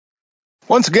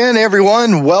Once again,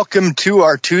 everyone, welcome to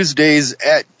our Tuesdays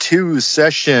at 2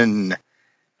 session.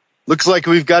 Looks like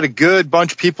we've got a good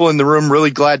bunch of people in the room.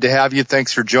 Really glad to have you.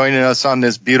 Thanks for joining us on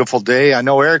this beautiful day. I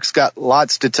know Eric's got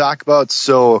lots to talk about,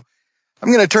 so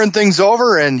I'm going to turn things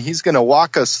over and he's going to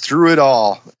walk us through it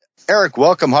all. Eric,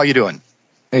 welcome. How you doing?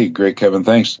 Hey, great, Kevin.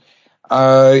 Thanks.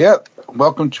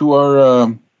 Welcome to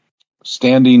our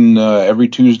standing every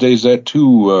Tuesdays at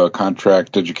 2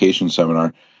 contract education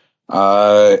seminar.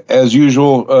 As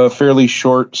usual, fairly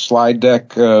short slide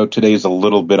deck. Today's a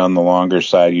little bit on the longer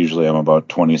side. Usually I'm about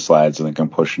 20 slides. I think I'm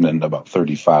pushing into about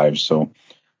 35. So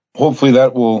hopefully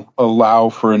that will allow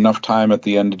for enough time at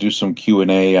the end to do some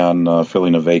Q&A on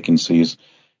filling of vacancies.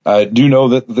 Do know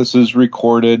that this is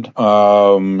recorded.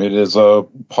 It is a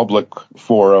public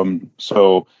forum,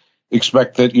 so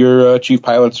expect that your chief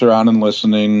pilots are on and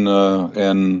listening,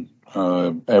 and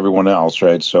everyone else,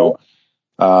 right? So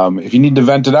if you need to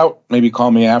vent it out, maybe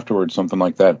call me afterwards, something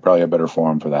like that. Probably a better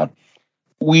forum for that.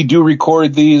 We do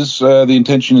record these. The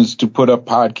intention is to put up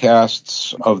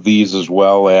podcasts of these as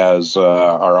well as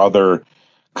our other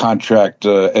contract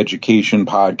education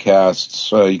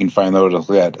podcasts. You can find those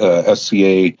at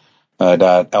sca.elpa.org,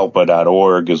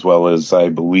 as well as, I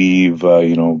believe,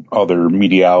 other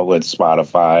media outlets,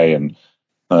 Spotify and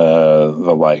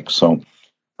the like. So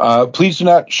please do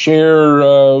not share,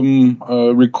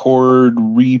 record,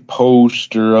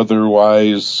 repost, or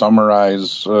otherwise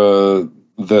summarize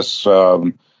this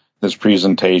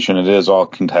presentation. It is all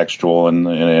contextual, and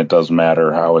it does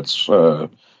matter how it's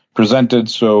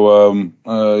presented. So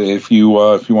if you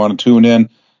want to tune in,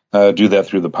 do that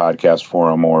through the podcast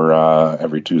forum or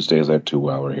every Tuesdays at 2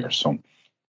 while we're here. So,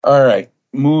 all right,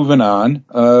 moving on.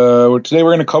 Today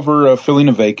we're going to cover filling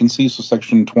of vacancies, so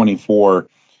section 24.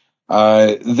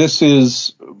 This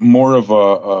is more of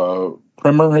a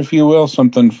primer, if you will,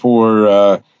 something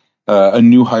for a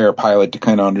new hire pilot to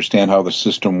kind of understand how the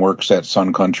system works at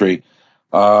Sun Country.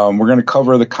 We're going to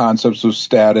cover the concepts of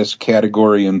status,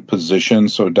 category, and position,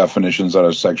 so definitions out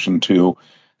of section 2.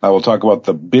 We'll talk about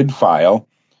the bid file,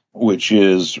 which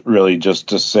is really just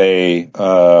to say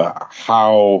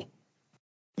how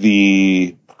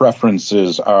the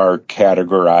preferences are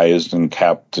categorized and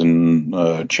kept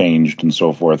and changed and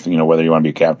so forth, whether you want to be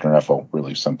a captain or FO,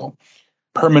 really simple.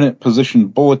 Permanent position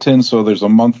bulletin, so there's a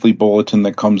monthly bulletin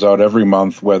that comes out every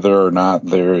month, whether or not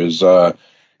there is,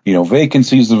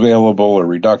 vacancies available or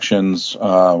reductions.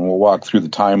 We'll walk through the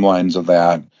timelines of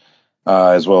that,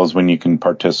 as well as when you can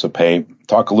participate.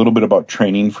 Talk a little bit about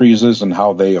training freezes and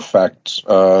how they affect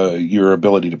your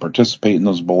ability to participate in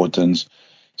those bulletins,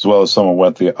 as well as some of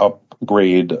what the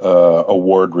upgrade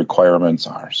award requirements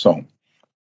are. So,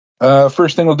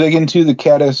 first thing we'll dig into the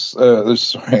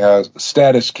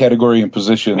status, category, and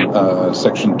position,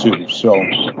 section 2.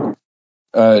 So,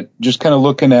 just kind of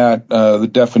looking at the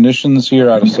definitions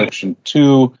here out of section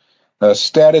 2.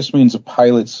 Status means a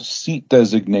pilot's seat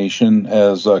designation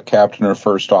as a captain or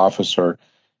first officer.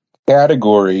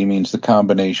 Category means the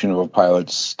combination of a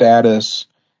pilot's status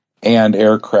and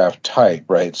aircraft type,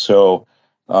 right? So,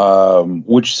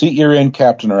 which seat you're in,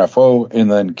 captain or FO,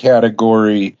 and then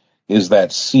category is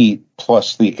that seat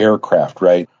plus the aircraft,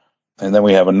 right? And then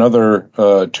we have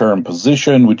another term,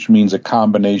 position, which means a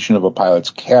combination of a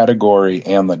pilot's category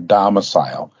and the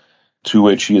domicile to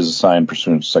which he is assigned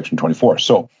pursuant to section 24.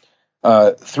 So,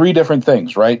 3 different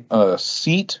things, right?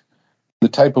 Seat, the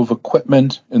type of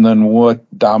equipment, and then what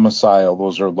domicile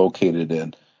those are located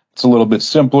in. It's a little bit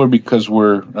simpler because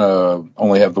we're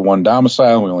only have the one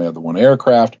domicile, we only have the one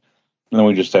aircraft, and then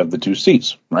we just have the 2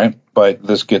 seats, right? But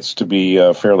this gets to be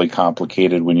fairly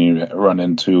complicated when you run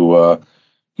into,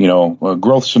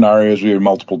 growth scenarios. We have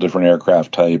multiple different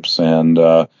aircraft types and,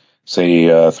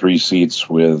 3 seats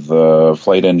with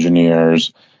flight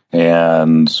engineers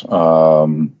and a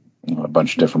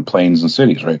bunch of different planes and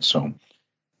cities, right? So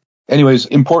anyways,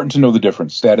 important to know the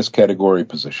difference, status, category,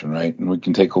 position, right? And we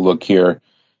can take a look here.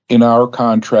 In our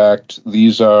contract,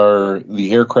 these are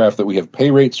the aircraft that we have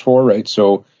pay rates for, right?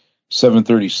 So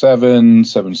 737,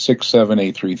 767,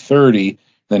 A330,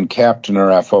 then captain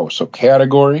or FO. So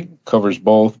category covers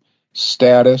both.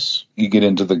 Status, you get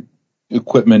into the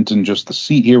equipment and just the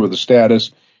seat here with the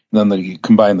status. And then you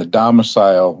combine the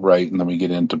domicile, right? And then we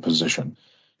get into position.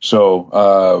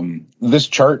 So this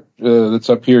chart that's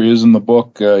up here is in the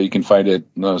book. You can find it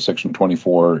in section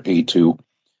 24A2.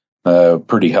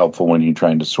 Pretty helpful when you're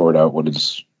trying to sort out what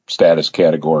is status,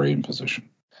 category, and position.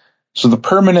 So the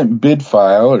permanent bid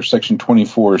file, or section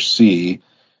 24C,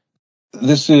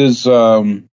 this is,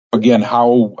 again,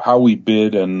 how we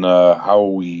bid and how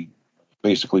we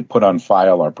basically put on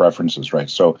file our preferences, right?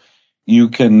 So You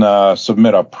can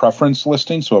submit a preference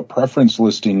listing. So a preference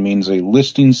listing means a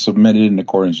listing submitted in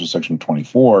accordance with Section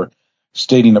 24,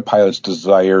 stating a pilot's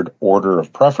desired order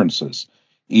of preferences.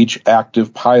 Each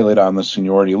active pilot on the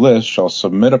seniority list shall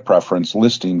submit a preference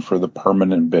listing for the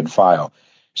permanent bid file.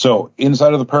 So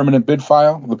inside of the permanent bid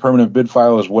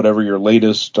file is whatever your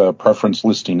latest preference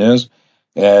listing is,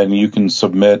 and you can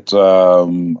submit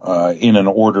in an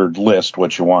ordered list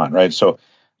what you want, right? So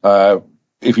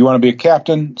if you want to be a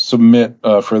captain, submit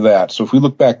for that. So if we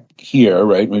look back here,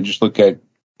 right, we just look at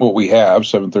what we have,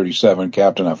 737,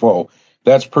 Captain FO,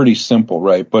 that's pretty simple,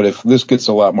 right? But if this gets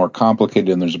a lot more complicated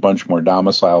and there's a bunch more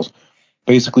domiciles,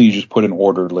 basically you just put an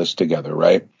ordered list together,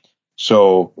 right?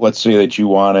 So let's say that you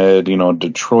wanted,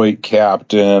 Detroit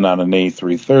captain on an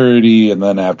A330, and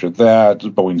then after that,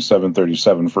 Boeing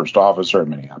 737 first officer in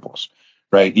Minneapolis,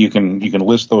 right? You can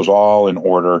list those all in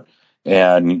order,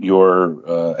 and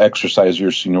exercise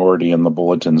your seniority in the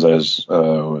bulletins as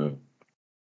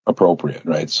appropriate,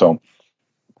 right? So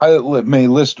pilot may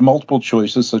list multiple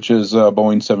choices, such as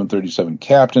Boeing 737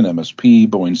 captain, MSP,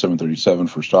 Boeing 737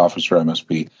 first officer,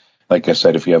 MSP. Like I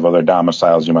said, if you have other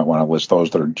domiciles, you might want to list those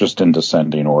that are just in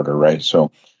descending order, right?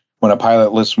 So when a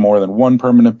pilot lists more than one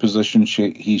permanent position,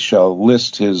 he shall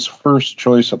list his first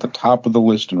choice at the top of the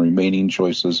list and remaining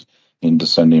choices in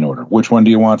descending order. Which one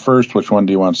do you want first? Which one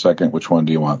do you want second? Which one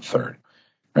do you want third?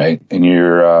 Right? And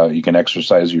you can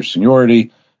exercise your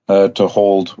seniority to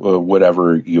hold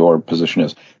whatever your position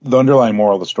is. The underlying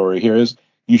moral of the story here is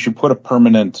you should put a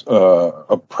preference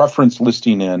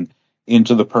listing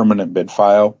into the permanent bid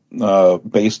file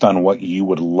based on what you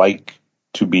would like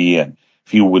to be in.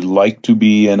 If you would like to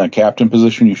be in a captain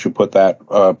position, you should put that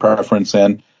preference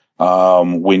in.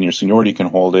 When your seniority can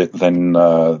hold it, then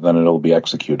it'll be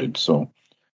executed. So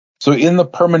in the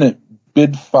permanent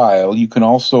bid file, you can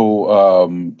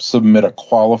also submit a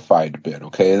qualified bid.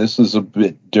 Okay, this is a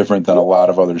bit different than a lot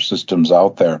of other systems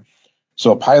out there.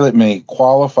 So a pilot may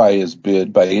qualify his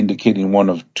bid by indicating one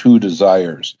of two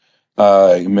desires.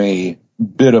 He may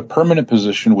bid a permanent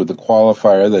position with the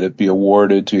qualifier that it be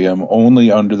awarded to him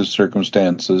only under the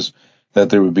circumstances that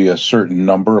there would be a certain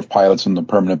number of pilots in the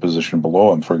permanent position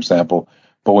below him. For example,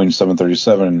 Boeing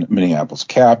 737 Minneapolis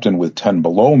captain with 10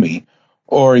 below me.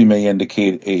 Or he may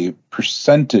indicate a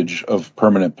percentage of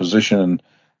permanent position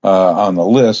on the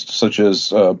list, such as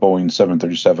Boeing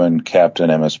 737 captain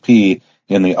MSP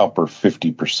in the upper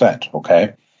 50%,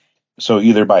 okay? So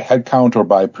either by head count or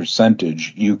by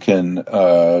percentage, you can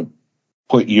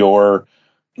put your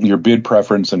bid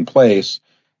preference in place,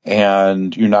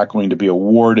 and you're not going to be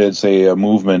awarded, say, a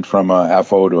movement from a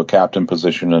FO to a captain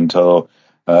position until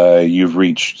you've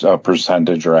reached a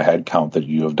percentage or a head count that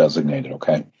you have designated,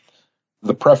 okay?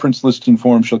 The preference listing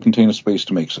form shall contain a space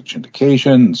to make such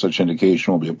indication, and such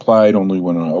indication will be applied only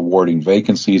when awarding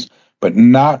vacancies, but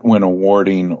not when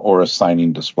awarding or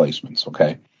assigning displacements,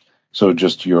 okay? So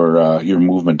just your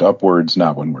movement upwards,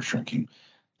 not when we're shrinking.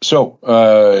 So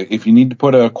if you need to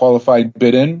put a qualified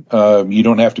bid in, you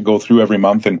don't have to go through every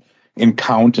month and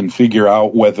count and figure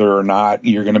out whether or not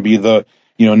you're going to be the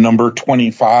number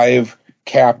 25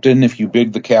 captain if you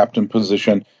bid the captain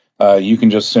position. You can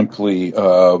just simply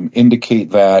indicate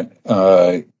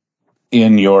that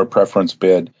in your preference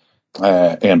bid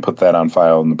and put that on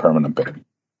file in the permanent bid.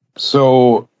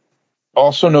 So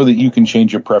also know that you can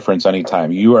change your preference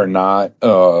anytime. You are not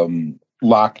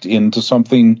locked into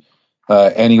something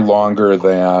any longer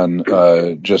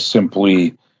than just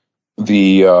simply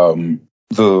the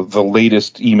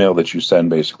latest email that you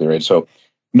send, basically, right? So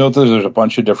note that there's a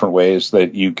bunch of different ways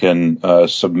that you can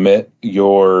submit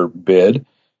your bid.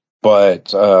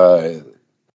 But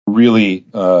really,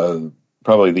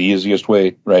 probably the easiest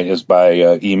way, right, is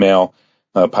by email,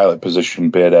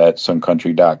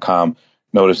 pilotpositionbid@suncountry.com.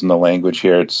 Notice in the language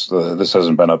here, this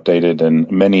hasn't been updated in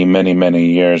many, many,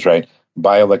 many years, right?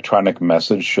 By electronic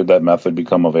message, should that method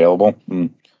become available.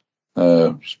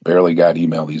 Just barely got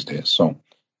email these days. So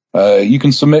you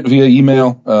can submit via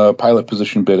email,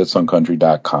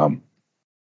 pilotpositionbid@suncountry.com.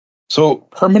 So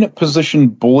permanent position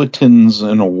bulletins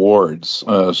and awards.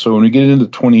 So when we get into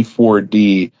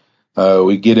 24D,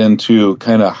 we get into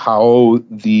kind of how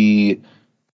the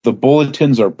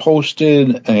bulletins are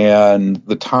posted and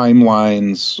the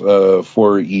timelines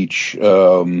for each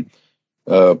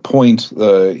point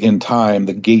in time,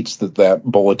 the gates that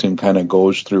bulletin kind of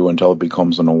goes through until it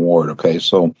becomes an award. Okay,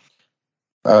 so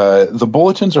the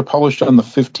bulletins are published on the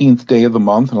 15th day of the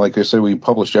month. And like I said, we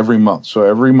publish every month. So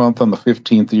every month on the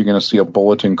 15th, you're going to see a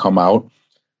bulletin come out.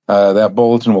 That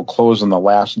bulletin will close on the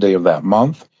last day of that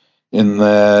month. And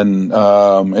then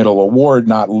it'll award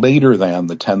not later than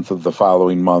the 10th of the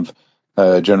following month.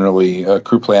 Generally,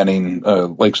 crew planning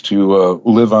likes to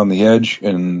live on the edge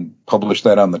and publish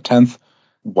that on the 10th.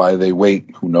 Why they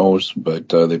wait, who knows, but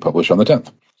they publish on the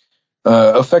 10th.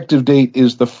 Effective date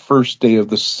is the first day of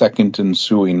the second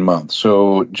ensuing month.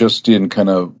 So just in kind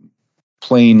of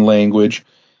plain language,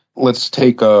 let's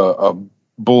take a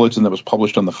bulletin that was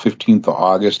published on the 15th of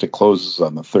August. It closes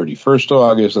on the 31st of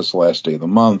August. That's the last day of the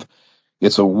month.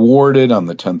 It's awarded on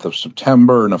the 10th of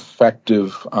September and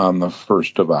effective on the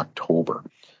 1st of October.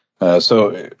 So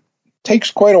it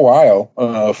takes quite a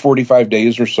while, 45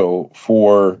 days or so,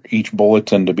 for each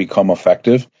bulletin to become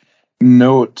effective.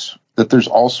 Note that there's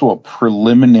also a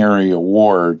preliminary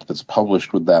award that's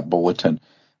published with that bulletin.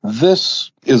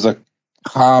 This is a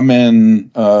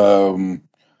common, I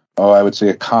would say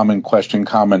a common question,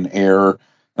 common error,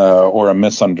 or a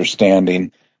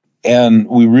misunderstanding. And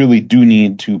we really do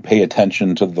need to pay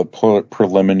attention to the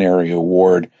preliminary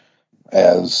award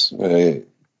as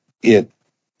it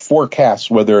forecasts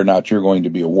whether or not you're going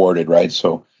to be awarded, right?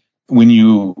 So when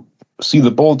you see the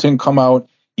bulletin come out,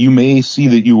 you may see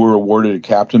that you were awarded a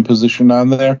captain position on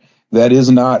there. That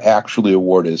is not actually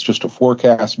awarded. It's just a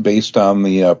forecast based on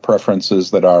the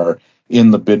preferences that are in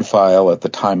the bid file at the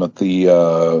time that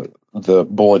the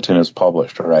bulletin is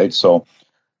published, all right? So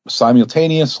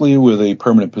simultaneously with a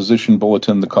permanent position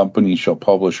bulletin, the company shall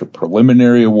publish a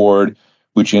preliminary award,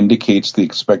 which indicates the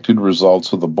expected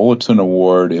results of the bulletin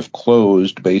award if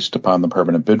closed based upon the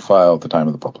permanent bid file at the time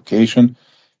of the publication.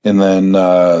 And then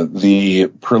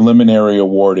the preliminary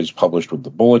award is published with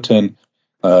the bulletin.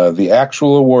 The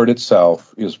actual award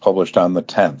itself is published on the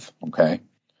 10th, okay?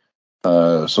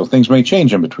 So things may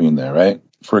change in between there, right?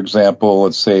 For example,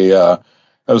 let's say I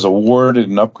was awarded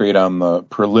an upgrade on the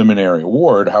preliminary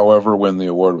award. However, when the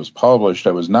award was published,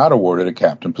 I was not awarded a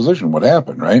captain position. What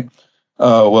happened, right?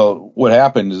 Well, what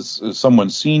happened is someone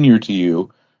senior to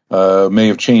you may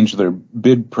have changed their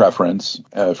bid preference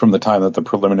from the time that the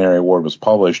preliminary award was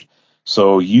published.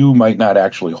 So you might not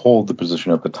actually hold the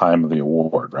position at the time of the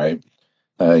award, right?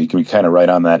 You can be kind of right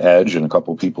on that edge, and a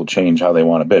couple of people change how they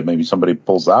want to bid. Maybe somebody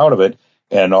pulls out of it,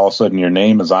 and all of a sudden your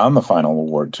name is on the final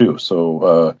award too.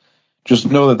 So just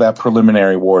know that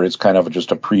preliminary award is kind of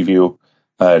just a preview.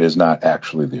 It is not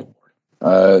actually the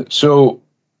award. So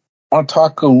I want to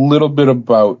talk a little bit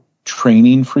about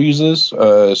training freezes.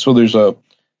 So there's a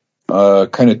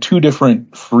kind of two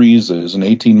different freezes, an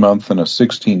 18-month and a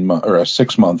 16-month or a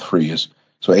 6-month freeze.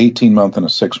 So 18-month and a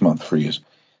 6-month freeze.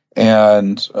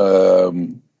 And I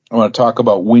want to talk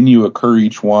about when you occur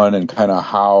each one and kind of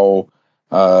how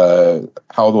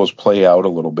those play out a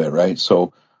little bit, right?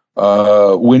 So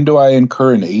when do I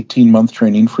incur an 18-month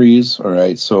training freeze? All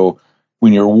right. So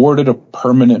when you're awarded a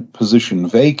permanent position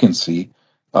vacancy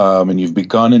and you've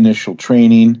begun initial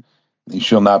training, you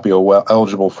shall not be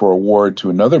eligible for award to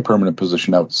another permanent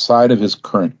position outside of his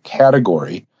current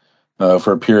category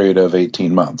for a period of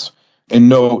 18 months. And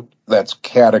note, that's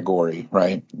category,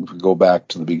 right? If we go back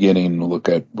to the beginning, we'll look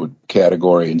at what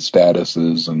category and status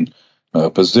is and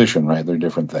position, right? They're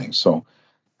different things. So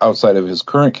outside of his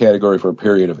current category for a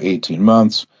period of 18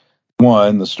 months,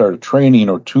 1, the start of training,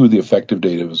 or 2, the effective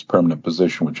date of his permanent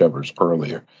position, whichever is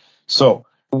earlier. So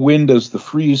when does the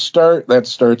freeze start? That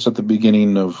starts at the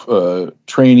beginning of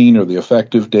training or the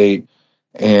effective date.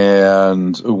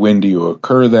 And when do you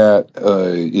occur that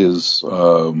is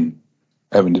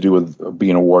having to do with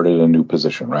being awarded a new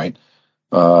position, right?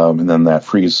 And then that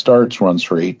freeze runs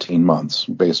for 18 months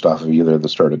based off of either the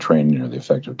start of training or the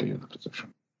effective date of the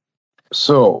position.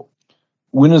 So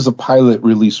when is a pilot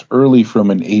released early from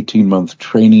an 18-month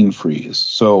training freeze?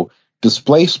 So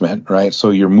displacement, right?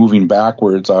 So you're moving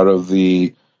backwards out of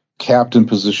the captain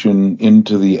position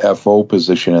into the FO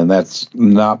position, and that's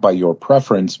not by your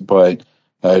preference, but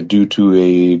due to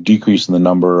a decrease in the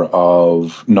number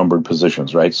of numbered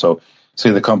positions, right? So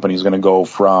say the company is going to go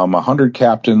from 100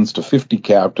 captains to 50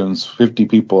 captains. 50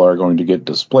 people are going to get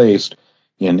displaced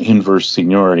in inverse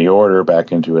seniority order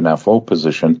back into an FO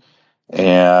position.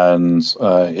 And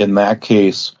in that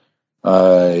case,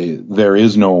 there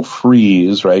is no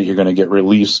freeze, right? You're going to get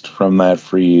released from that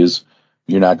freeze.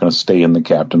 You're not going to stay in the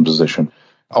captain position.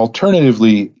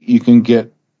 Alternatively, you can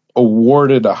get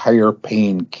awarded a higher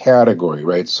paying category,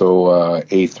 right? So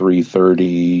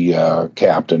A330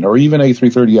 captain, or even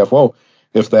A330 FO,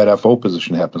 if that FO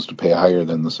position happens to pay higher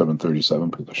than the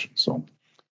 737 position. So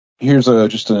here's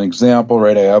just an example,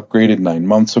 right? I upgraded 9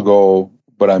 months ago,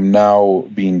 but I'm now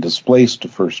being displaced to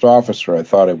first officer. I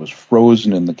thought I was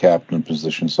frozen in the captain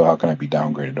position, so how can I be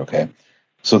downgraded? Okay.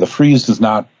 So the freeze does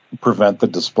not prevent the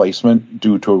displacement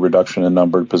due to a reduction in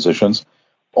numbered positions.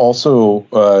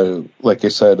 Also, like I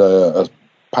said, a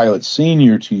pilot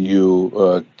senior to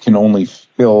you can only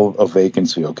fill a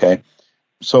vacancy, okay?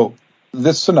 So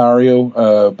this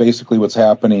scenario, basically what's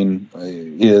happening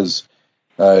is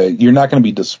you're not going to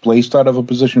be displaced out of a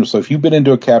position. So if you've been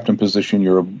into a captain position,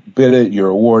 you're bid it, you're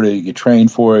awarded, you train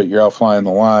for it, you're out flying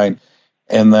the line,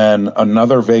 and then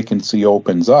another vacancy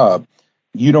opens up,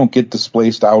 you don't get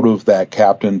displaced out of that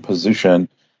captain position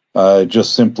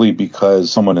just simply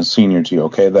because someone is senior to you,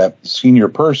 okay? That senior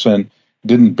person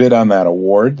didn't bid on that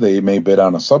award. They may bid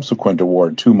on a subsequent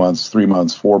award 2 months, 3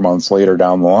 months, 4 months later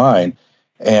down the line,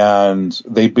 and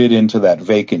they bid into that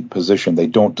vacant position. They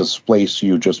don't displace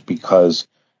you just because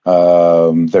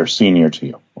they're senior to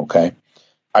you, okay?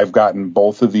 I've gotten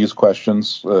both of these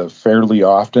questions fairly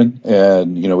often,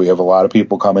 and, we have a lot of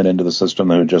people coming into the system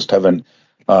who just haven't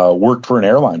worked for an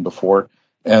airline before,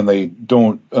 and they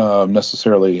don't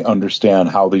necessarily understand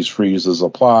how these freezes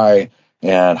apply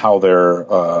and how they're,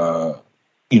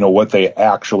 what they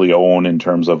actually own in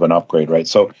terms of an upgrade, right?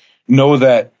 So know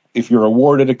that if you're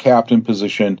awarded a captain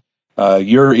position,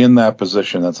 you're in that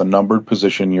position. That's a numbered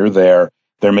position. You're there.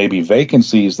 There may be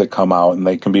vacancies that come out, and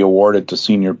they can be awarded to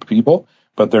senior people,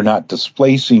 but they're not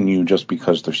displacing you just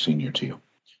because they're senior to you.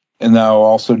 And now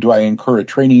also, do I incur a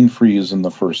training freeze in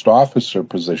the first officer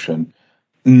position?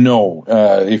 No,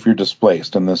 if you're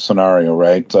displaced in this scenario,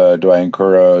 right? Do I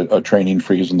incur a training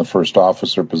freeze in the first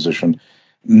officer position?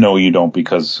 No, you don't,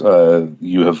 because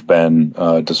you have been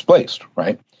displaced,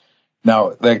 right?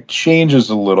 Now, that changes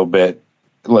a little bit.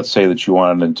 Let's say that you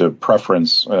wanted to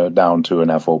preference down to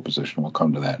an FO position. We'll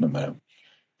come to that in a minute.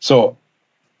 So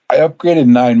I upgraded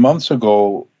 9 months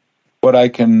ago, but I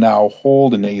can now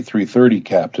hold an A330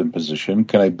 captain position.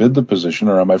 Can I bid the position,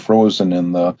 or am I frozen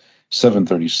in the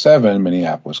 737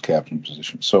 Minneapolis captain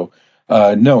position? So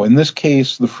no, in this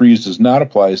case, the freeze does not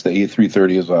apply, as the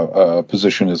A330 is a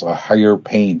position is a higher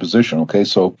paying position. Okay,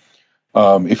 so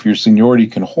if your seniority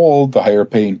can hold the higher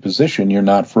paying position, you're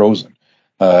not frozen,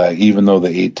 even though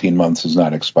the 18 months is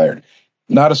not expired.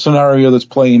 Not a scenario that's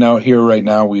playing out here right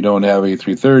now. We don't have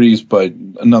A330s, but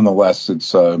nonetheless,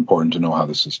 it's important to know how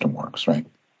the system works, right?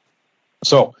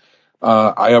 So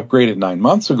I upgraded 9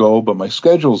 months ago, but my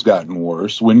schedule's gotten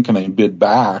worse. When can I bid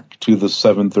back to the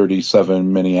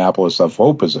 737 Minneapolis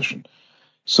FO position?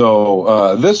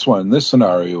 So this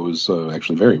scenario is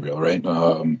actually very real, right?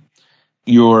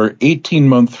 Your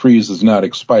 18-month freeze is not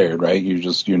expired, right?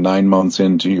 You're 9 months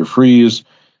into your freeze.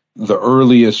 The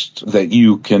earliest that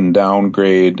you can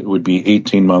downgrade would be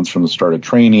 18 months from the start of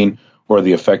training or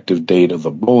the effective date of the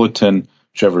bulletin,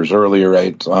 whichever's earlier,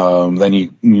 right? Then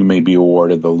you may be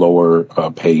awarded the lower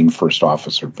paying first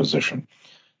officer position.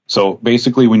 So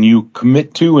basically, when you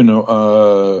commit to and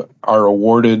are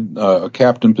awarded a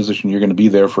captain position, you're going to be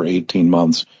there for 18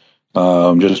 months.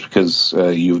 Just because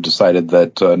you've decided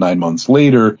that 9 months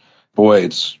later, boy,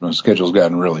 my schedule's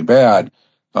gotten really bad,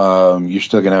 you're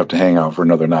still going to have to hang out for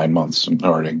another 9 months in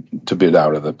order to bid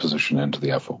out of the position into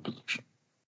the FO position.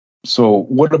 So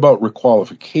what about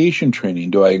requalification training?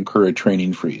 Do I incur a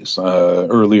training freeze?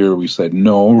 Earlier we said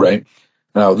no, right?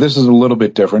 Now this is a little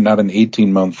bit different, not an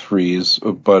 18-month freeze,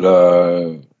 but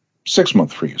a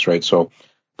 6-month freeze, right? So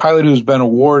pilot who's been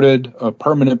awarded a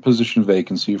permanent position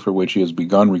vacancy for which he has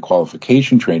begun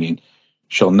requalification training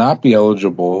shall not be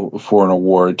eligible for an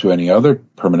award to any other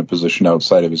permanent position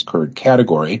outside of his current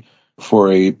category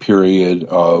for a period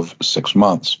of 6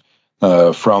 months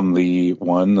from the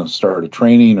start of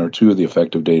training, or 2, the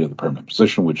effective date of the permanent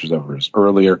position, whichever is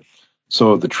earlier.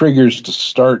 So the triggers to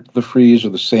start the freeze are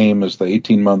the same as the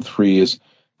 18-month freeze.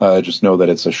 Just know that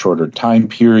it's a shorter time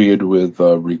period with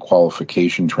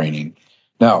requalification training.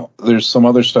 Now, there's some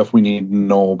other stuff we need to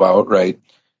know about, right?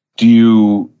 Do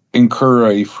you incur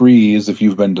a freeze if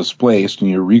you've been displaced and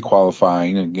you're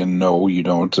requalifying? Again, no, you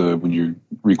don't. When you're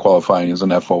requalifying as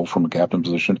an FO from a captain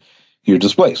position, you're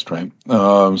displaced, right?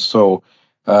 So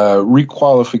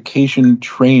requalification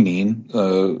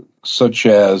training, such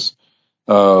as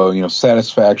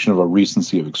satisfaction of a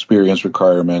recency of experience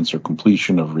requirements or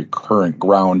completion of recurrent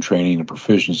ground training, a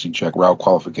proficiency check, route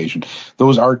qualification.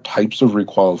 Those are types of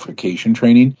requalification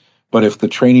training. But if the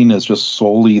training is just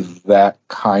solely that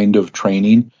kind of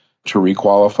training to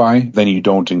requalify, then you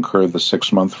don't incur the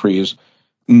 6-month freeze.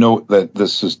 Note that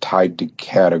this is tied to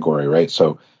category, right?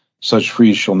 So such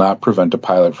freeze shall not prevent a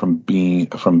pilot from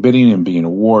bidding and being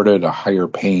awarded a higher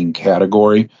paying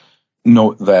category.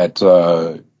 Note that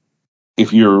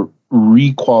if you're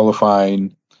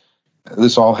requalifying,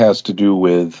 this all has to do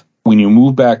with when you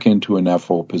move back into an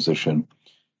FO position,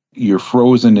 you're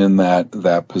frozen in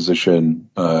that position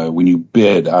when you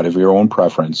bid out of your own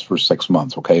preference for 6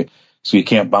 months, okay? So you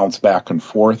can't bounce back and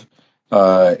forth.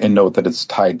 And note that it's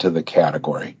tied to the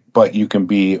category. but you can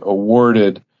be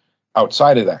awarded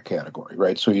outside of that category,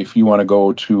 right? So if you want to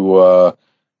go to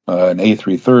an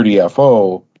A330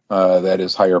 FO, that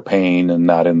is higher paying and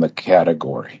not in the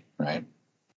category, right?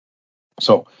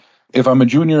 So if I'm a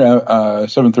junior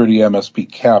 730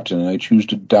 MSP captain and I choose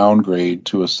to downgrade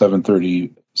to a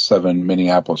 737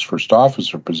 Minneapolis first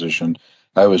officer position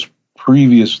I was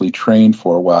previously trained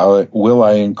for, will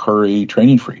I incur a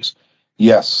training freeze?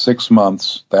 Yes, 6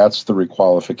 months. That's the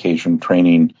requalification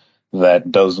training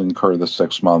that does incur the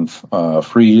 6-month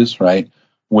freeze, right?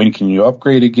 When can you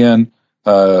upgrade again?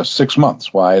 6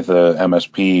 months. Why? The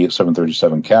MSP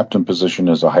 737 captain position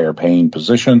is a higher paying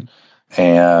position.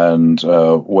 And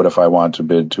what if I want to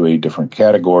bid to a different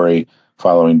category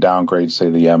following downgrade, say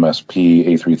the MSP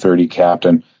A330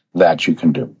 captain? That you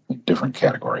can do, a different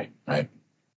category, right?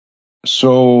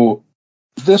 So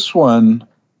this one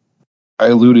I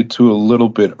alluded to a little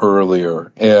bit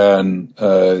earlier, and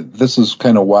this is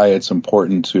kind of why it's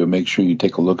important to make sure you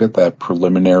take a look at that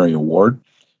preliminary award.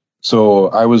 So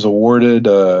I was awarded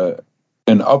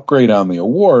an upgrade on the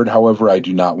award. However, I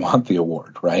do not want the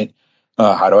award, right?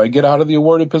 How do I get out of the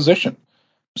awarded position?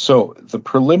 So the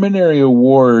preliminary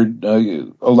award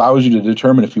allows you to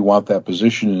determine if you want that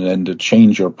position and to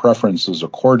change your preferences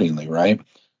accordingly, right?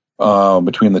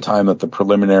 Between the time that the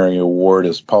preliminary award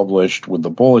is published with the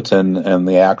bulletin and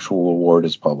the actual award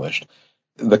is published.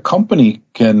 The company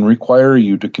can require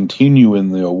you to continue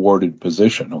in the awarded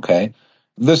position, okay?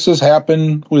 This has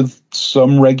happened with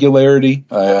some regularity.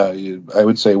 I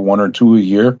would say 1 or 2 a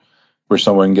year where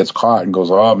someone gets caught and goes,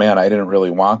 oh man, I didn't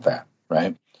really want that,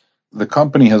 right? The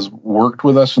company has worked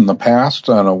with us in the past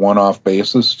on a one-off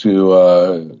basis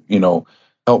to,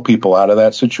 help people out of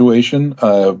that situation.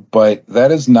 But that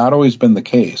has not always been the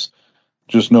case.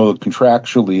 Just know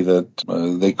contractually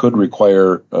that they could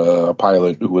require a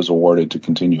pilot who was awarded to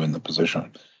continue in the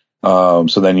position.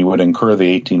 So then you would incur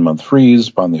the 18-month freeze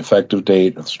upon the effective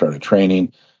date of the start of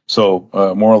training. So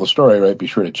moral of the story, right? Be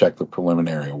sure to check the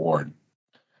preliminary award.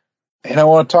 And I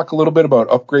want to talk a little bit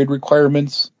about upgrade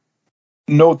requirements.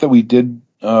 Note that we did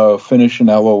finish an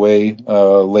LOA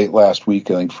late last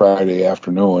week, I think Friday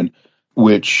afternoon,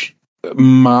 which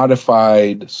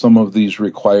modified some of these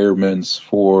requirements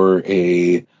for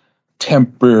a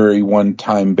temporary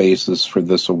one-time basis for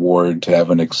this award to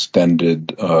have an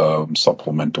extended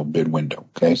supplemental bid window.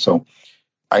 Okay, so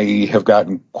I have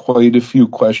gotten quite a few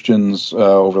questions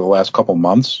over the last couple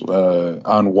months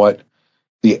on what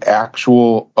the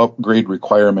actual upgrade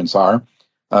requirements are.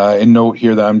 And note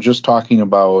here that I'm just talking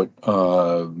about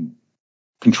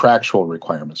contractual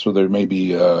requirements. So there may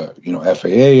be,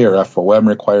 FAA or FOM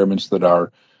requirements that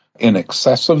are in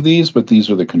excess of these, but these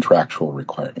are the contractual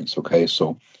requirements. Okay,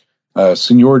 so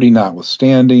seniority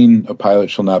notwithstanding, a pilot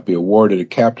shall not be awarded a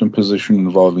captain position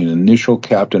involving initial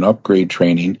captain upgrade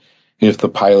training if the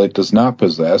pilot does not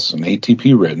possess an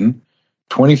ATP written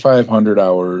 2,500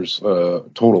 hours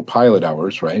total pilot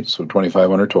hours, right? So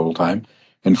 2,500 total time,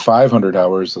 and 500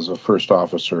 hours as a first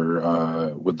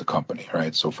officer with the company,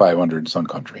 right? So 500 Sun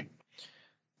Country.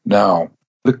 Now,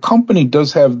 the company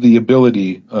does have the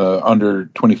ability under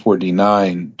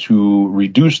 24D9 to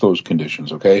reduce those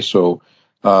conditions, okay? So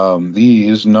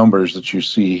these numbers that you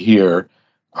see here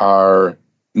are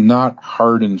not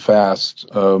hard and fast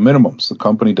minimums. The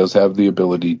company does have the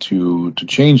ability to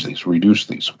change these, reduce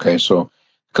these, okay? So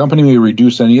the company may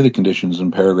reduce any of the conditions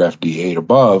in paragraph D8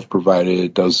 above, provided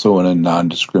it does so in a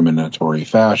non-discriminatory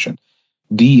fashion.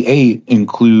 D8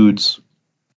 includes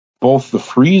both the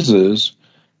freezes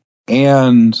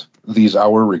and these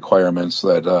hour requirements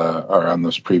that are on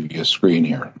this previous screen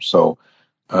here. So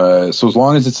as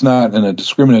long as it's not in a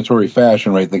discriminatory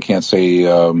fashion, right, they can't say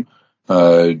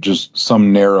just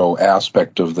some narrow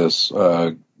aspect of this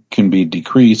can be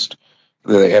decreased.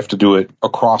 They have to do it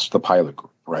across the pilot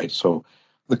group, right? So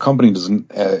the company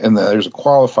doesn't, and there's a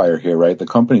qualifier here, right? The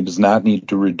company does not need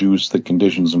to reduce the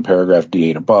conditions in paragraph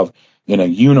D8 above in a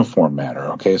uniform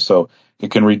manner, okay? So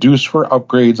it can reduce for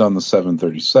upgrades on the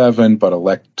 737, but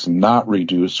elect to not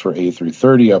reduce for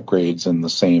A330 upgrades in the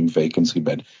same vacancy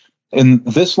bid. And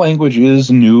this language is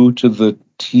new to the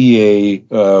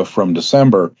TA from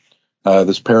December.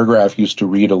 This paragraph used to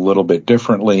read a little bit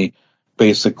differently,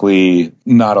 basically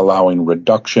not allowing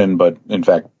reduction, but in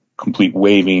fact, complete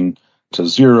waiving to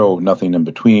zero, nothing in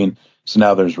between. So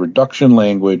now there's reduction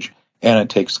language, and it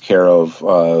takes care of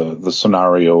the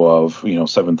scenario of,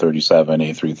 737,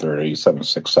 A330,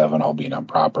 767 all being on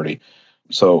property.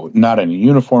 So not in a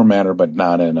uniform manner, but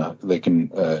not in they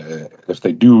can, if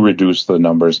they do reduce the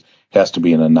numbers, it has to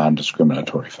be in a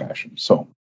non-discriminatory fashion. So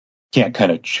can't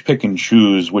kind of pick and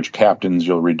choose which captains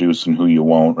you'll reduce and who you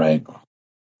won't, right?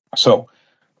 So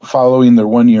following their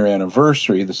 1-year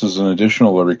anniversary, this is an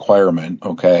additional requirement,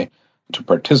 okay, to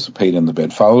participate in the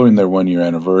bid. Following their 1-year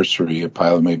anniversary, a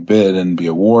pilot may bid and be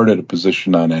awarded a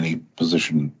position on any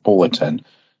position bulletin.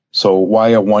 So why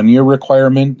a 1-year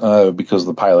requirement? Because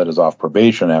the pilot is off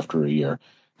probation after a year.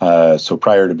 So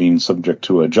prior to being subject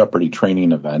to a Jeopardy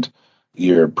training event,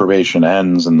 your probation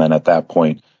ends, and then at that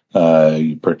point,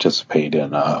 you participate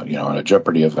in a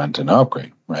Jeopardy event and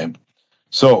upgrade, right?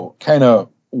 So kind of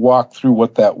walk through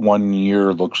what that 1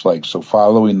 year looks like. So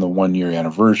following the 1-year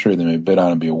anniversary, they may bid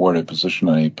on and be awarded a position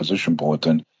on a position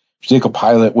bulletin. If you take a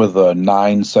pilot with a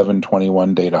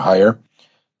 9/7/21 date to hire,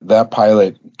 that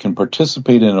pilot can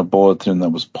participate in a bulletin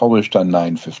that was published on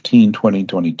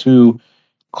 9/15/2022,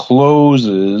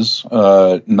 closes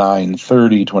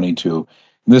 9/30/22.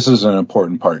 This is an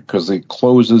important part because it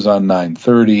closes on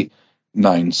 9/30.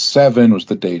 9/7 was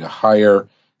the day to hire.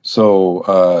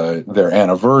 So their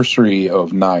anniversary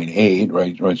of 9/8,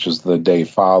 right, which is the day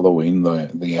following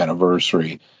the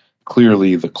anniversary,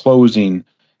 clearly the closing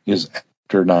is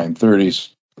after 9/30.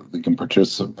 So they can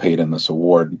participate in this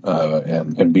award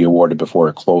and be awarded before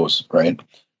it closes, right?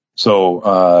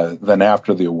 So then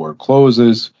after the award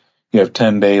closes, you have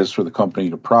 10 days for the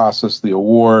company to process the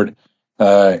award.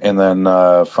 And then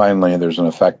finally, there's an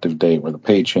effective date where the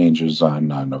pay changes on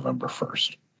November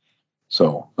 1st.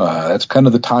 So that's kind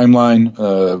of the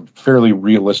timeline, fairly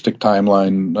realistic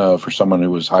timeline for someone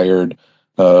who was hired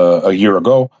a year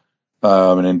ago.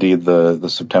 And indeed, the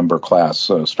September class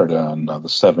started on the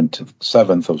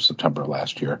 7th of September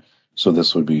last year. So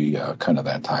this would be kind of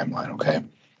that timeline, okay?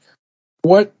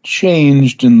 What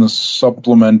changed in the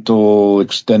supplemental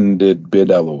extended bid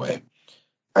LOA?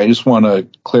 I just want to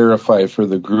clarify for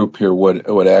the group here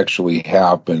what actually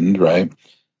happened, right?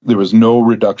 There was no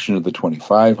reduction of the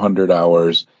 2,500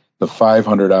 hours, the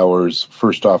 500 hours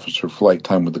first officer flight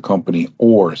time with the company,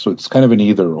 so it's kind of an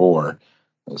either or.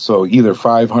 So either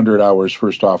 500 hours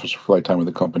first officer flight time with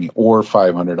the company or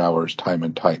 500 hours time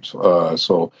and types.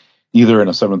 So either in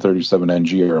a 737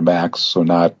 NG or a MAX, so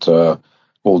not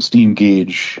old steam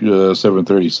gauge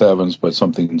 737s, but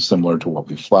something similar to what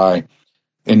we fly.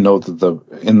 And note that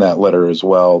in that letter as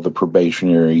well, the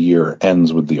probationary year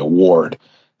ends with the award.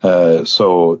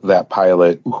 So that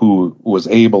pilot who was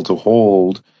able to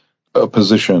hold a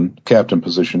position, captain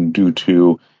position, due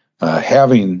to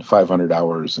having 500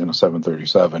 hours in a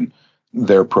 737,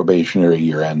 their probationary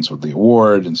year ends with the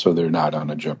award, and so they're not on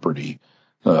a Jeopardy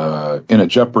in a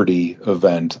Jeopardy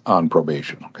event on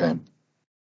probation. Okay.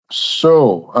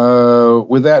 So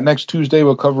with that, next Tuesday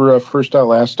we'll cover first out,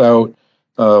 last out,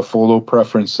 FOLO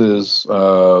preferences,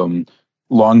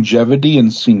 longevity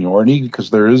and seniority, because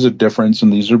there is a difference,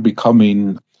 and these are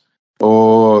becoming,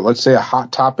 let's say, a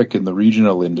hot topic in the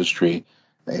regional industry.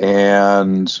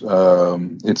 And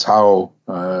it's how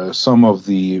some of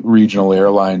the regional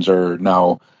airlines are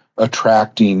now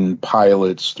attracting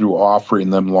pilots through offering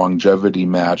them longevity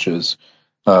matches,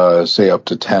 say up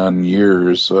to 10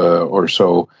 years or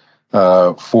so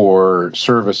for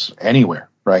service anywhere,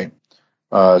 right?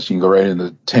 So you can go right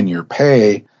into 10-year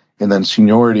pay, and then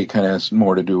seniority kind of has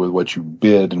more to do with what you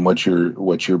bid and what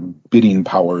your bidding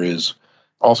power is.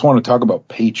 Also want to talk about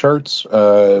pay charts.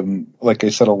 Like I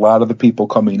said, a lot of the people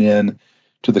coming in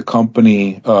to the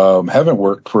company haven't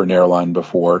worked for an airline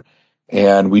before,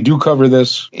 and we do cover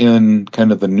this in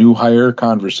kind of the new hire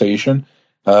conversation.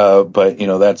 But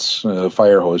that's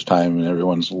fire hose time, and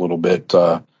everyone's a little bit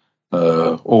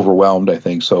overwhelmed, I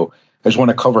think. So I just want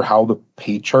to cover how the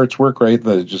pay charts work, right?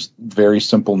 The just very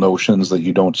simple notions that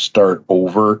you don't start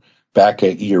over back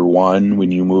at year one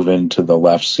when you move into the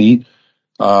left seat.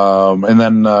 And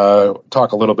then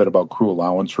talk a little bit about crew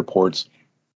allowance reports.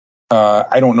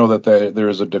 I don't know that there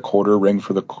is a decoder ring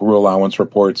for the crew allowance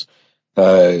reports.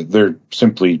 They're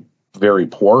simply very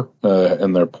poor,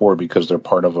 and they're poor because they're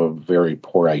part of a very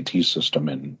poor IT system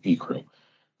in eCrew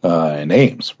and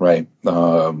AIMS, right?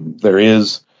 There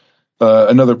is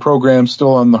another program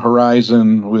still on the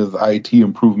horizon with IT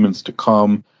improvements to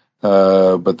come,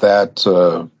 but that's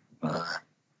over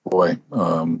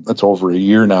a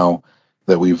year now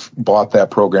that we've bought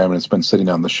that program, and it's been sitting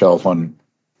on the shelf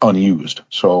unused.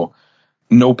 So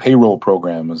no payroll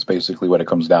program is basically what it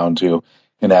comes down to,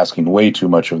 and asking way too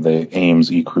much of the AIMS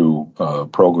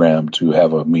eCrew program to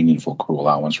have a meaningful crew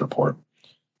allowance report.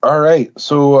 All right,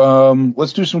 so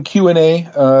let's do some Q&A,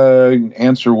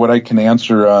 answer what I can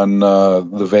answer on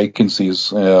the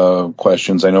vacancies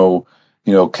questions. I know,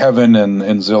 Kevin and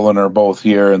Zillan are both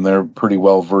here, and they're pretty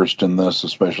well versed in this,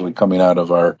 especially coming out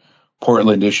of our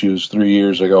Portland issues 3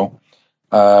 years ago.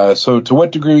 So to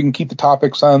what degree we can keep the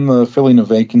topics on the filling of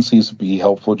vacancies would be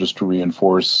helpful, just to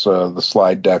reinforce the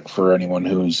slide deck for anyone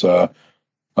who's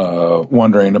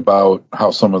wondering about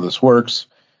how some of this works.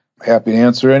 Happy to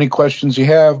answer any questions you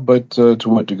have, but to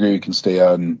what degree you can stay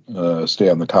on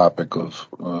the topic of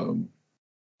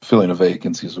filling of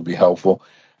vacancies would be helpful.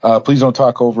 Please don't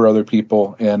talk over other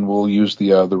people, and we'll use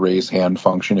the raise hand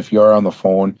function. If you are on the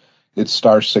phone, it's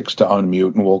 *6 to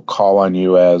unmute, and we'll call on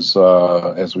you as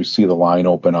we see the line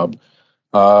open up.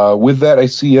 With that, I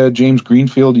see James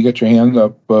Greenfield. You got your hand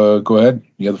up. Go ahead.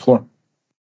 You have the floor.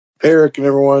 Hey, Eric and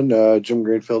everyone. Jim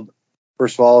Greenfield.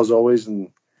 First of all, as always,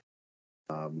 and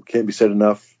can't be said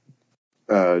enough,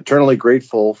 eternally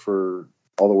grateful for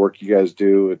all the work you guys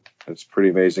do. It's pretty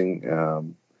amazing.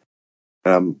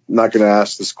 And I'm not going to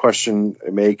ask this question.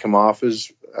 It may come off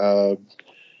as the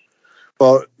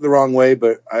wrong way,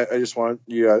 but I just want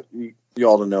you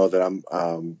all to know that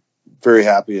I'm very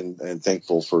happy and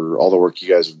thankful for all the work you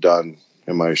guys have done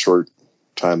in my short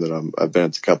time that I've been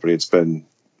at the company. It's been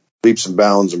leaps and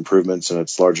bounds improvements, and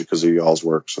it's largely because of y'all's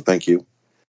work. So thank you.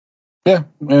 Yeah,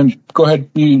 and go ahead.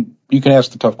 You can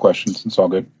ask the tough questions. It's all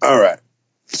good. All right.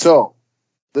 So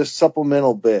this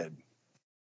supplemental bid,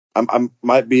 I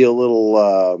might be a little,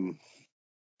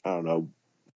 I don't know,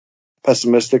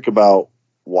 pessimistic about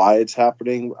why it's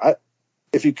happening.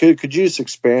 If you could you just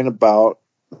expand about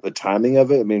the timing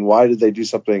of it? I mean, why did they do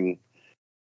something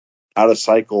out of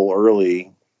cycle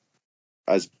early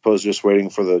as opposed to just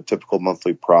waiting for the typical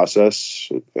monthly process?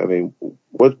 I mean,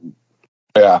 what?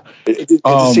 Yeah. It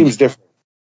just seems different.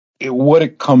 What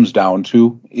it comes down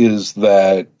to is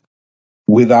that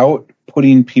without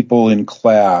putting people in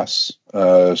class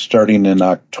starting in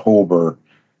October,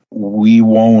 we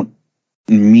won't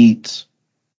meet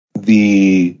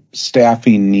the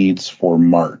staffing needs for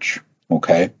March,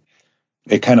 okay?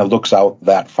 It kind of looks out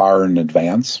that far in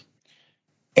advance.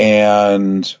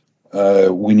 And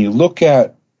when you look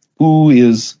at who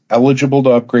is eligible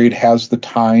to upgrade, has the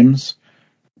times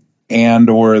and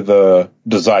or the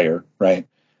desire, right?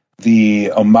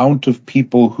 The amount of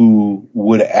people who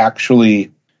would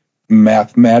actually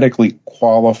mathematically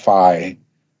qualify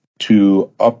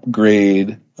to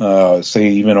upgrade, say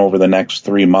even over the next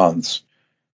 3 months,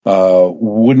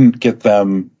 wouldn't get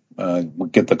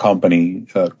the company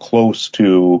close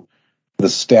to the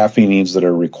staffing needs that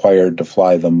are required to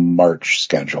fly the March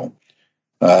schedule.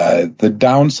 The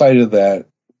downside of that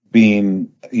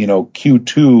being,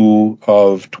 Q2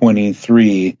 of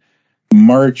 23,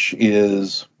 March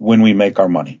is when we make our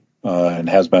money, and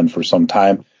has been for some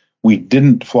time. We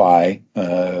didn't fly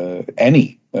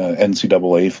any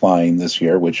NCAA flying this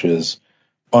year, which is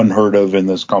unheard of in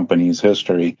this company's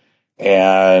history,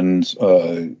 and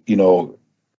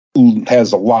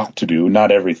has a lot to do,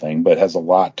 not everything, but has a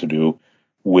lot to do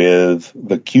with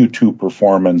the Q2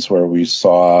 performance where we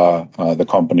saw the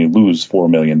company lose $4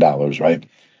 million, right?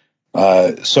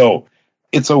 So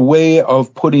it's a way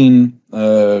of putting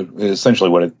essentially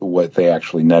what they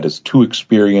actually net is 2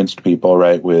 experienced people,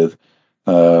 right, with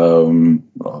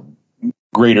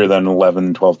greater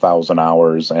than 12,000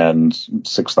 hours and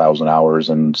 6,000 hours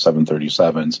and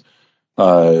 737s.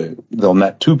 They'll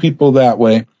net 2 people that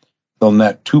way. They'll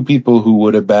net 2 people who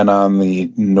would have been on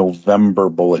the November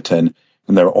bulletin,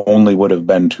 and there only would have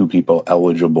been 2 people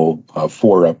eligible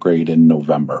for upgrade in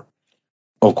November.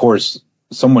 Of course,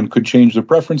 someone could change their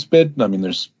preference bid. I mean,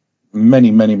 there's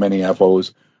many, many, many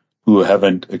FOs who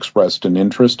haven't expressed an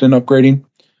interest in upgrading.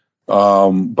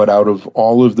 But out of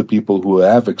all of the people who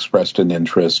have expressed an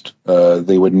interest,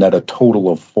 they would net a total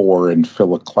of 4 and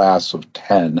fill a class of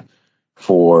 10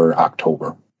 for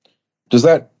October. Does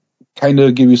that kind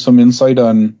of give you some insight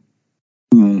on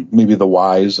maybe the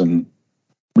whys and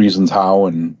reasons how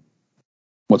and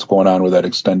what's going on with that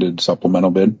extended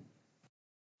supplemental bid?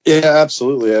 Yeah,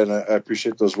 absolutely. And I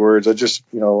appreciate those words. I just,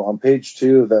 on page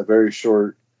 2 of that very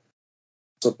short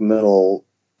supplemental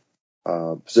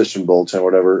position bulletin,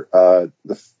 whatever,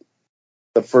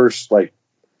 the first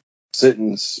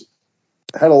sentence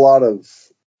had a lot of,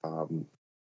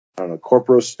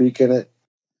 corporal speak in it.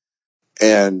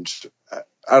 And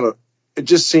it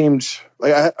just seemed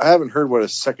like I haven't heard what a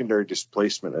secondary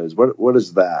displacement is. What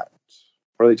is that?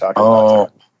 What are they talking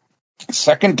about?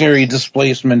 Secondary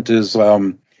displacement is,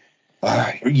 you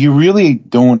really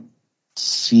don't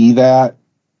see that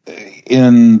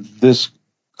in this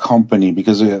company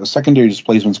because a secondary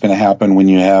displacement is going to happen when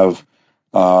you have,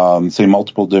 say,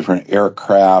 multiple different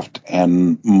aircraft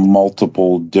and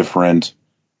multiple different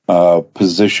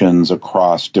positions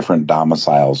across different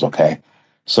domiciles, okay?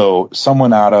 So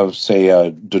someone out of, say,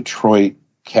 a Detroit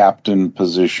captain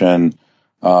position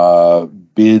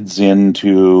bids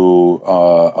into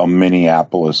a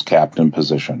Minneapolis captain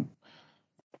position.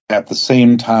 At the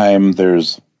same time,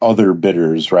 there's other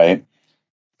bidders, right?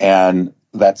 And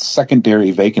that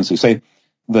secondary vacancy. Say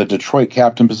the Detroit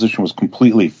captain position was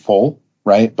completely full,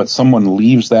 right? But someone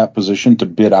leaves that position to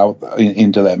bid out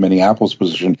into that Minneapolis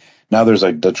position. Now there's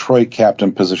a Detroit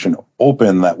captain position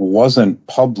open that wasn't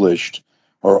published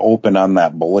or open on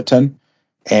that bulletin.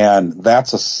 And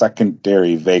that's a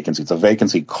secondary vacancy. It's a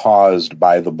vacancy caused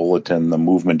by the bulletin, the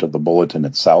movement of the bulletin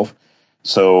itself.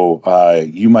 So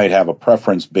you might have a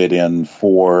preference bid in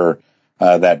for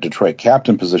that Detroit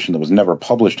captain position that was never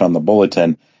published on the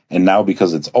bulletin. And now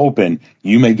because it's open,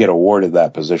 you may get awarded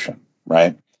that position,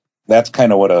 right? That's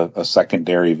kind of what a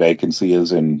secondary vacancy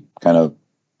is in kind of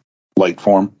light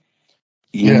form.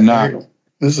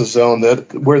 This is a zone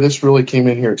that where this really came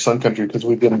in here at Sun Country, because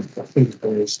we've been in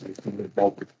various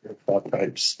multiple aircraft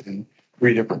types and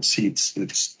 3 different seats.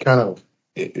 It's kind of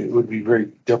it would be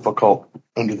very difficult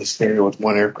under the scenario with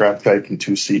 1 aircraft type and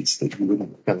 2 seats that you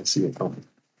wouldn't kind of see it coming.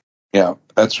 Yeah,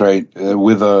 that's right.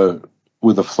 With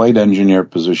a flight engineer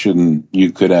position,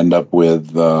 you could end up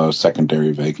with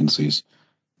secondary vacancies.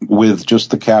 With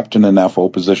just the captain and FO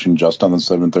position, just on the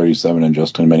 737 and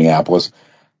just in Minneapolis,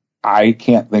 I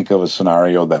can't think of a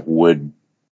scenario that would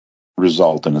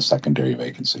result in a secondary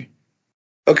vacancy.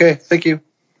 Okay, thank you.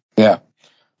 Yeah.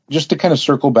 Just to kind of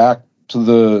circle back to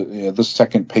the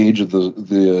second page of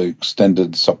the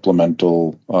extended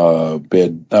supplemental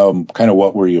bid, kind of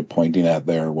what were you pointing at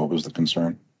there? What was the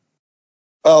concern?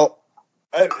 Well,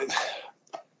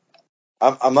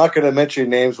 I'm not going to mention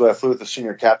names, but I flew with the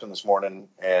senior captain this morning,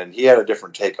 and he had a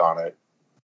different take on it.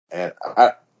 And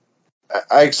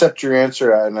I accept your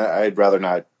answer, and I'd rather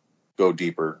not go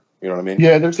deeper. You know what I mean?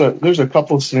 Yeah, there's a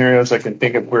couple of scenarios I can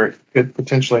think of where it could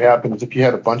potentially happen. Is if you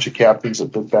had a bunch of captains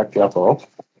that bid back to FO,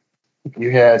 if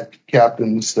you had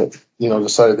captains that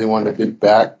decided they wanted to bid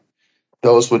back,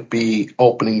 those would be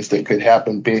openings that could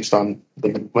happen based on the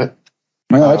movement.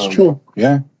 Well, that's true.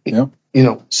 Yeah.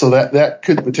 So that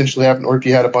could potentially happen. Or if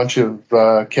you had a bunch of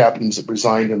captains that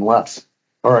resigned and left.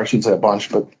 Or I shouldn't say a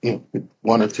bunch, but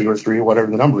 1 or 2 or 3, whatever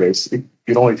the number is.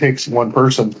 It only takes one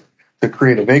person to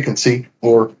create a vacancy,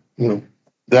 or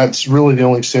that's really the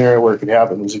only scenario where it could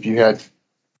happen. Is if you had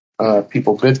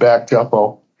people bid back to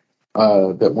FO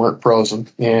that weren't frozen,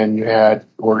 and you had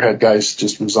guys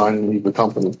just resign and leave the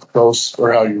company. Those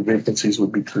are how your vacancies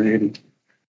would be created.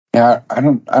 Yeah, I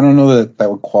don't know that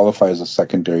would qualify as a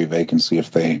secondary vacancy if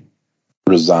they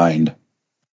resigned.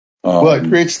 Well, it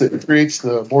creates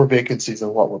the more vacancies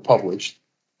than what were published.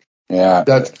 Yeah,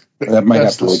 that might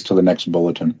have to wait to the next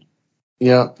bulletin.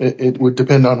 Yeah, it would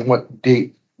depend on what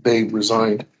date they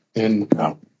resigned,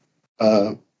 but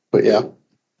yeah,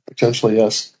 potentially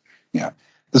yes. Yeah,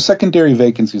 the secondary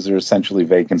vacancies are essentially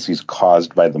vacancies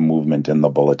caused by the movement in the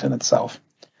bulletin itself.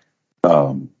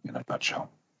 In a nutshell.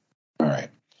 All right.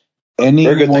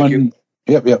 Anyone? Very good, thank you.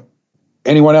 Yep.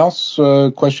 Anyone else?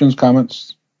 Questions,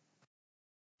 comments?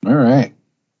 All right.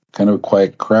 Kind of a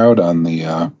quiet crowd on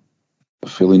the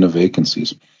filling of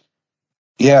vacancies.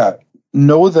 Yeah.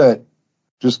 Know that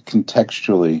just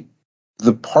contextually,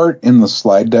 the part in the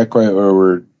slide deck right where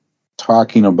we're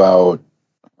talking about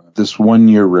this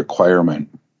 1-year requirement,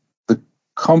 the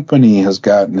company has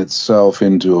gotten itself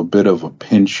into a bit of a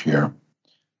pinch here.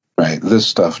 Right. This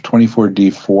stuff,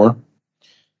 24D4.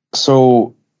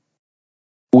 So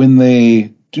when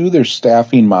they do their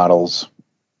staffing models,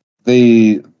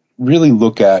 they really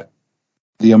look at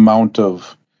the amount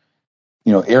of,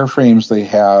 airframes they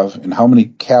have and how many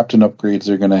captain upgrades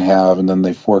they're going to have, and then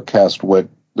they forecast what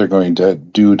they're going to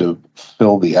do to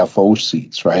fill the FO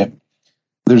seats, right?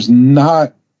 There's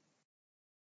not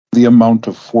the amount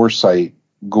of foresight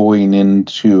going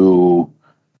into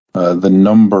the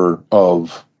number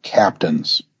of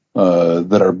captains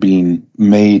that are being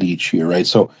made each year, right?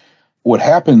 So what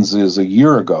happens is a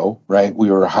year ago, right,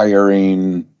 we were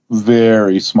hiring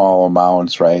very small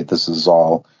amounts, right? This is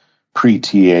all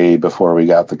pre-TA before we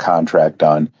got the contract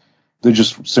done. They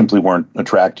just simply weren't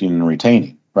attracting and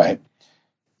retaining, right?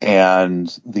 And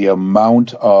the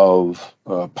amount of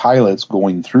pilots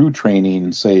going through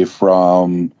training, say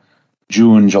from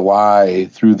June, July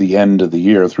through the end of the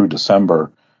year, through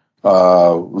December,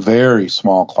 very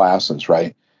small classes,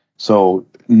 right? So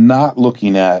not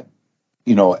looking at,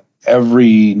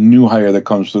 every new hire that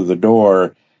comes through the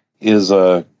door is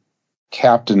a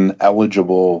captain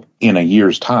eligible in a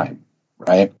year's time,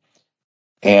 right?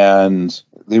 And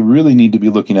they really need to be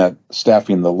looking at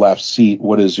staffing the left seat.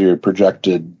 What is your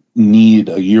projected need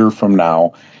a year from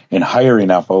now, and hiring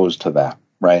FOs to that,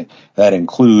 right? That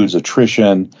includes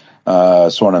attrition,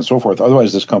 so on and so forth.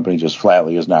 Otherwise, this company just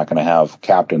flatly is not going to have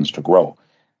captains to grow.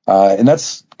 And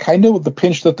that's kind of the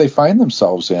pinch that they find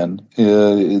themselves in,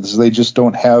 is they just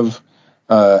don't have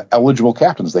eligible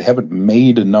captains. They haven't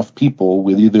made enough people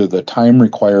with either the time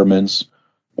requirements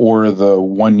or the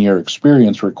 1-year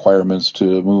experience requirements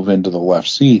to move into the left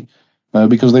seat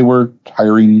because they were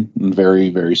hiring in very,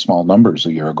 very small numbers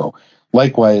a year ago.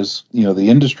 Likewise, the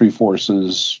industry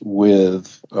forces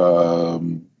with, what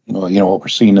we're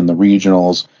seeing in the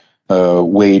regionals,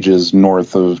 wages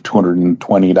north of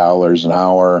 $220 an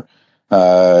hour,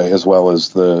 as well as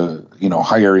the,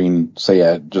 hiring, say,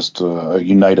 at just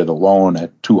United alone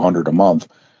at $200 a month,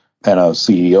 and a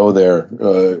CEO there,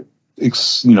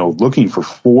 looking for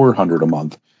 $400 a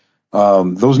month.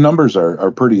 Those numbers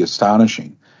are pretty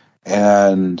astonishing.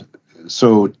 And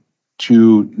so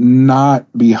to not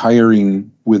be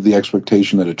hiring with the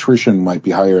expectation that attrition might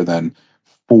be higher than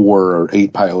 4 or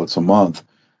 8 pilots a month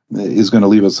is going to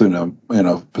leave us in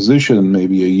a position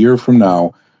maybe a year from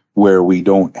now where we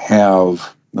don't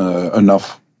have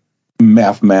enough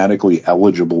mathematically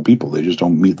eligible people. They just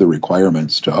don't meet the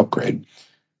requirements to upgrade,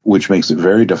 which makes it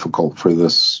very difficult for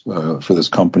this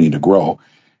company to grow.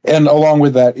 And along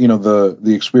with that,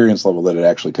 the experience level that it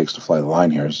actually takes to fly the line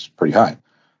here is pretty high.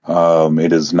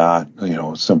 It is not,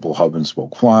 simple hub and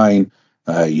spoke flying.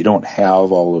 You don't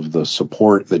have all of the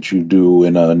support that you do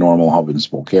in a normal hub and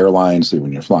spoke airline, say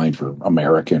when you're flying for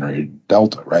American or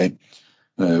Delta, right?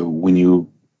 When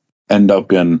you end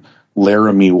up in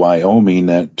Laramie, Wyoming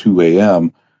at 2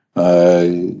 a.m.,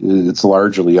 it's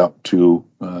largely up to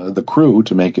the crew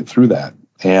to make it through that.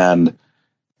 And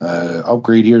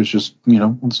upgrade here is just,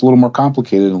 it's a little more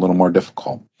complicated and a little more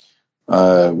difficult.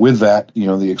 With that,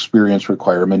 the experience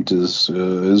requirement is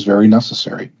very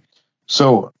necessary.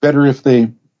 So better if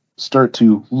they start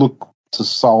to look to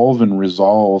solve and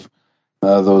resolve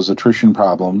those attrition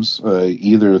problems,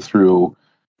 either through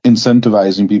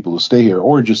incentivizing people to stay here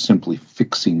or just simply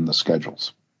fixing the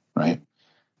schedules, right?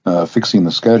 Fixing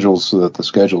the schedules so that the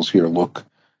schedules here look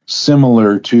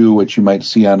similar to what you might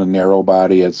see on a narrow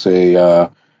body at, say,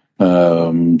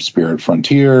 Spirit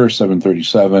Frontier,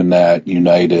 737 at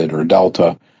United or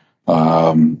Delta,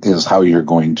 is how you're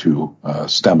going to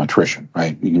stem attrition,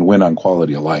 right? You can win on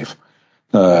quality of life,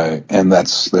 and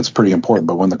that's pretty important.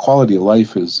 But when the quality of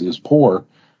life is poor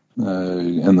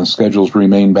and the schedules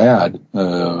remain bad,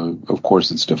 of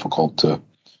course it's difficult to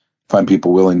find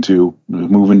people willing to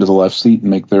move into the left seat and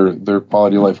make their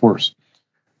quality of life worse.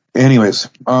 Anyways,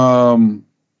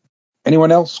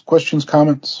 anyone else? Questions,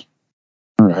 comments?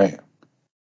 All right.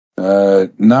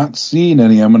 Not seeing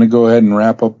any. I'm going to go ahead and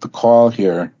wrap up the call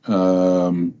here.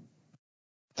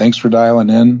 Thanks for dialing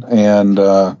in and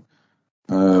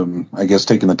I guess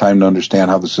taking the time to understand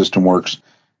how the system works.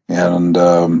 And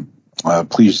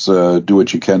please do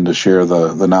what you can to share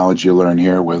the knowledge you learn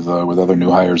here with other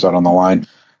new hires out on the line.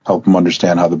 Help them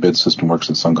understand how the bid system works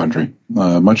at Sun Country.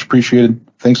 Much appreciated.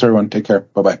 Thanks, everyone. Take care.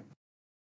 Bye-bye.